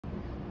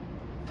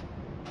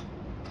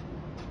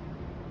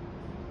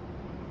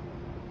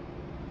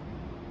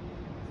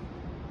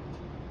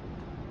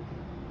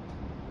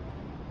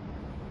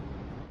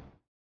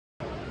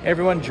Hey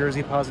everyone,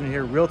 Jerzy Poznar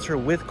here, realtor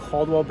with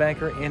Coldwell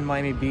Banker in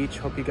Miami Beach.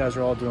 Hope you guys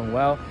are all doing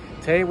well.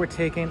 Today we're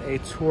taking a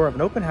tour of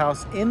an open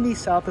house in the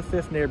South of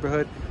 5th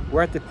neighborhood.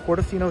 We're at the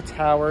Portofino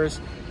Towers,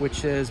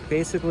 which is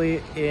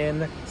basically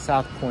in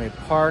South Point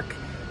Park.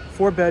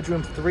 4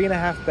 bedrooms,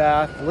 3.5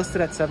 bath,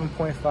 listed at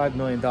 $7.5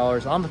 million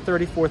on the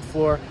 34th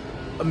floor.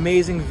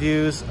 Amazing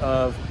views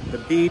of the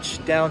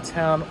beach,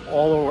 downtown,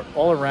 all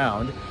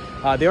around.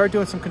 They are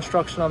doing some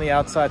construction on the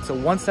outside, so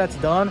once that's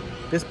done,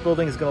 this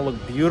building is going to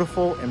look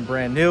beautiful and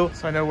brand new.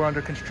 So I know we're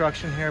under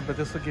construction here, but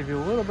this will give you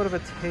a little bit of a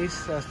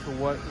taste as to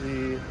what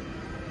the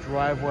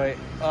driveway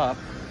up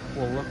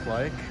will look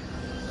like.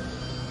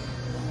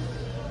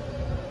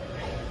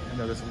 I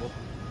know there's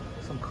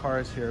some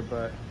cars here,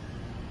 but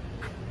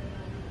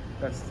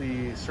that's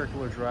the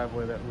circular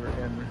driveway that we're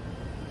in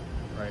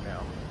right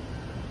now.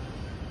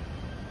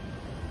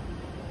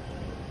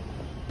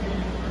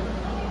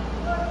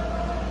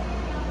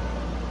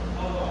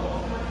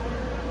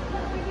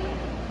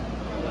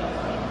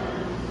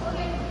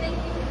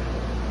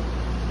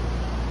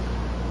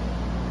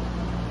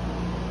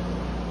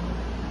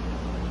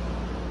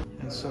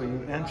 So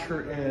you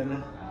enter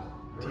in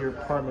to your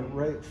apartment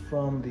right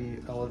from the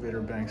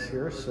elevator banks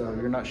here. So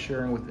you're not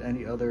sharing with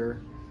any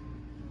other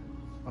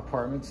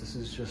apartments. This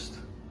is just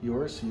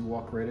yours. So you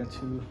walk right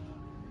into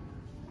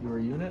your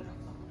unit.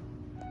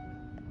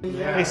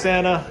 Yeah. Hey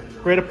Santa,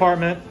 great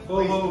apartment.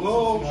 Go, go,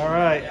 go. All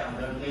right.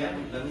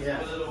 Yeah.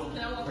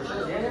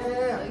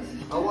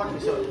 I'll walk you.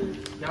 So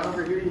down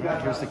over here, you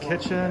got. Here's the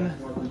kitchen.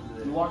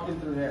 You walked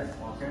in through there,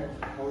 okay?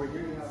 Over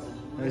here, you have.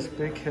 Nice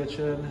big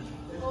kitchen.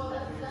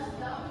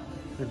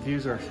 The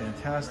views are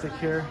fantastic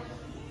here.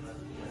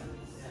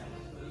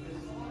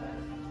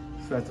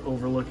 So that's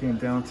overlooking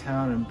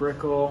downtown and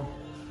Brickell.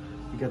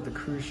 You got the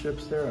cruise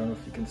ships there. I don't know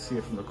if you can see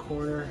it from the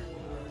corner.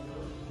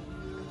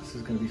 This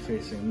is going to be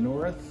facing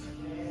north.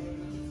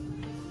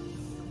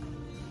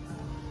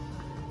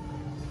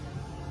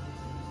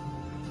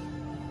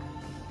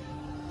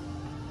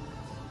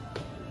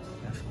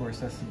 And of course,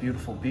 that's the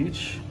beautiful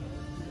beach.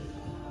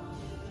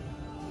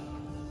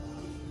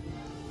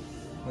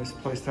 Nice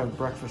place to have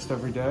breakfast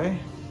every day.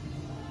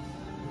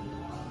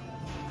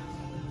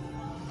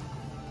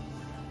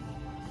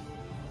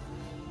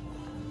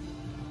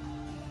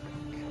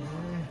 Okay.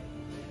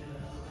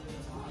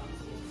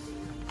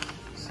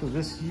 So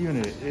this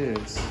unit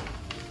is,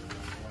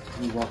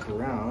 we walk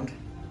around,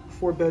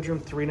 4 bedroom,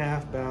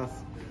 3.5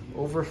 bath,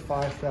 over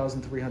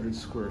 5,300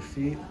 square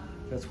feet.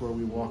 That's where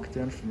we walked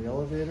in from the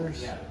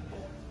elevators. Yeah.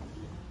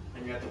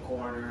 And you got the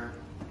corner.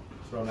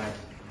 It's real nice.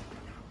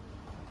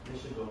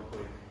 This should go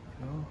quick.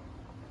 Oh.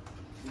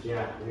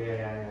 Yeah.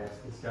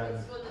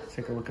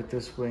 Take a look at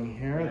this wing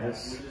here. Yeah,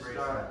 This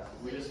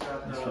we just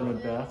got is from the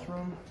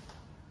bathroom.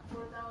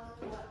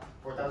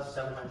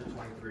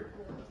 4,723.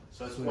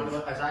 So it's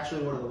it's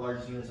actually one of the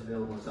largest units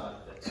available inside.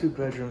 2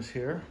 bedrooms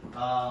here.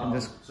 In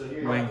this so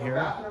here wing here.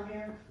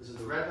 This is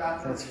the red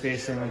bathroom. That's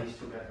facing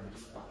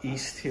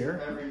east here.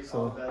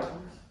 So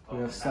we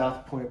have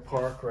South Point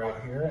Park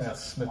right here, and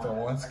that's Smith &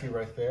 Wollensky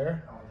right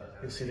there.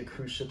 You'll see the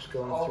cruise ships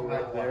going through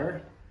right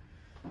there.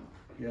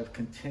 You have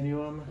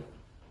Continuum.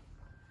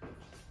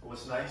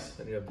 What's nice?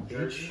 Then you have the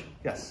beach.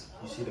 Yes.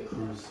 You see the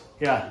cruise.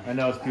 Yeah, I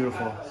know, it's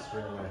beautiful. It's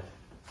really nice.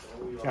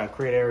 Yeah,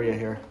 great area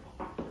here.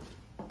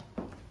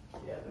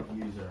 Yeah, the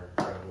views are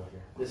incredible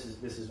here. This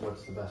is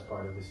what's the best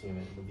part of this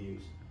unit, the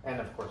views. And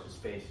of course the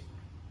space.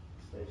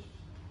 Okay.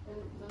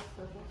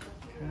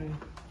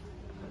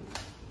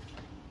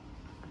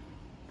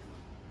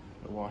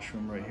 The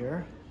washroom right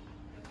here.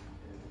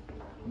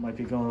 I might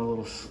be going a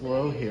little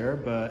slow here,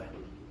 but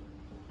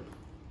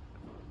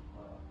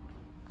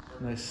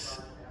nice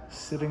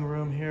sitting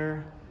room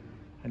here.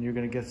 And you're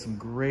gonna get some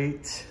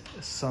great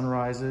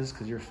sunrises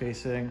because you're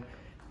facing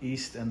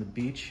east and the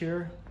beach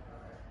here.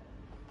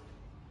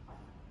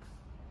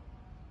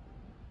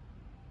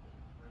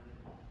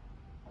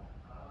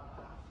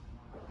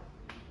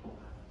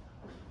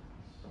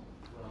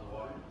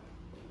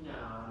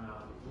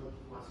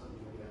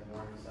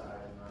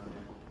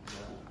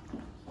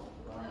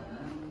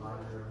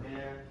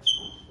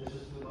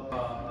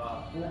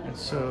 And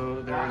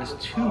so there is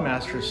 2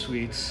 master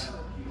suites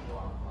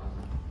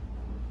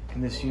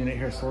in this unit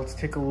here. So let's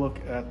take a look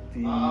at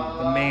the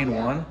main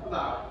one.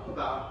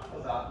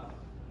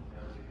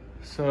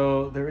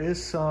 So there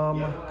is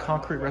some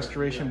concrete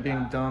restoration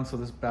being done. So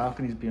this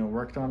balcony is being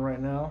worked on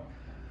right now.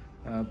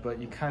 But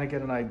you kind of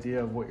get an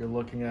idea of what you're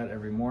looking at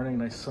every morning.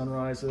 Nice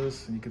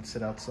sunrises, and you can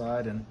sit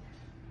outside and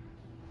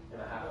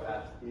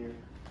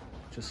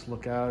just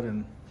look out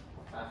and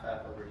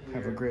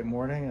have a great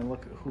morning. And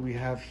look at who we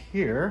have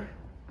here.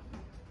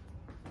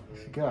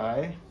 This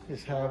guy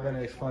is having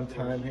a fun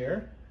time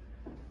here.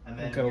 I'm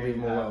gonna leave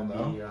him alone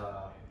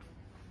though.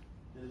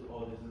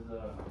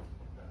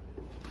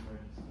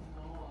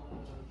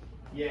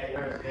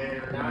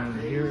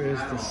 And here is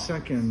the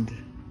second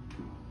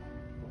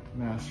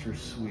master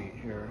suite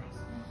here.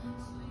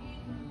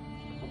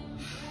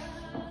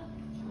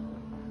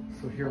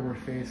 So here we're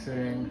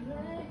facing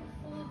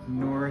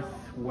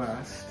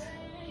northwest.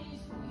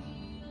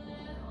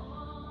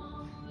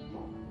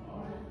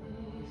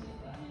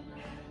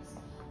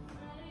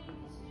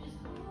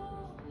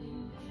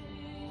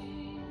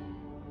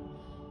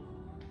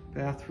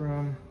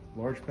 bathroom,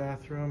 large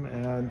bathroom,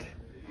 and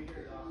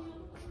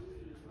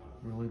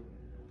really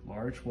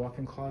large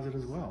walk-in closet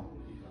as well.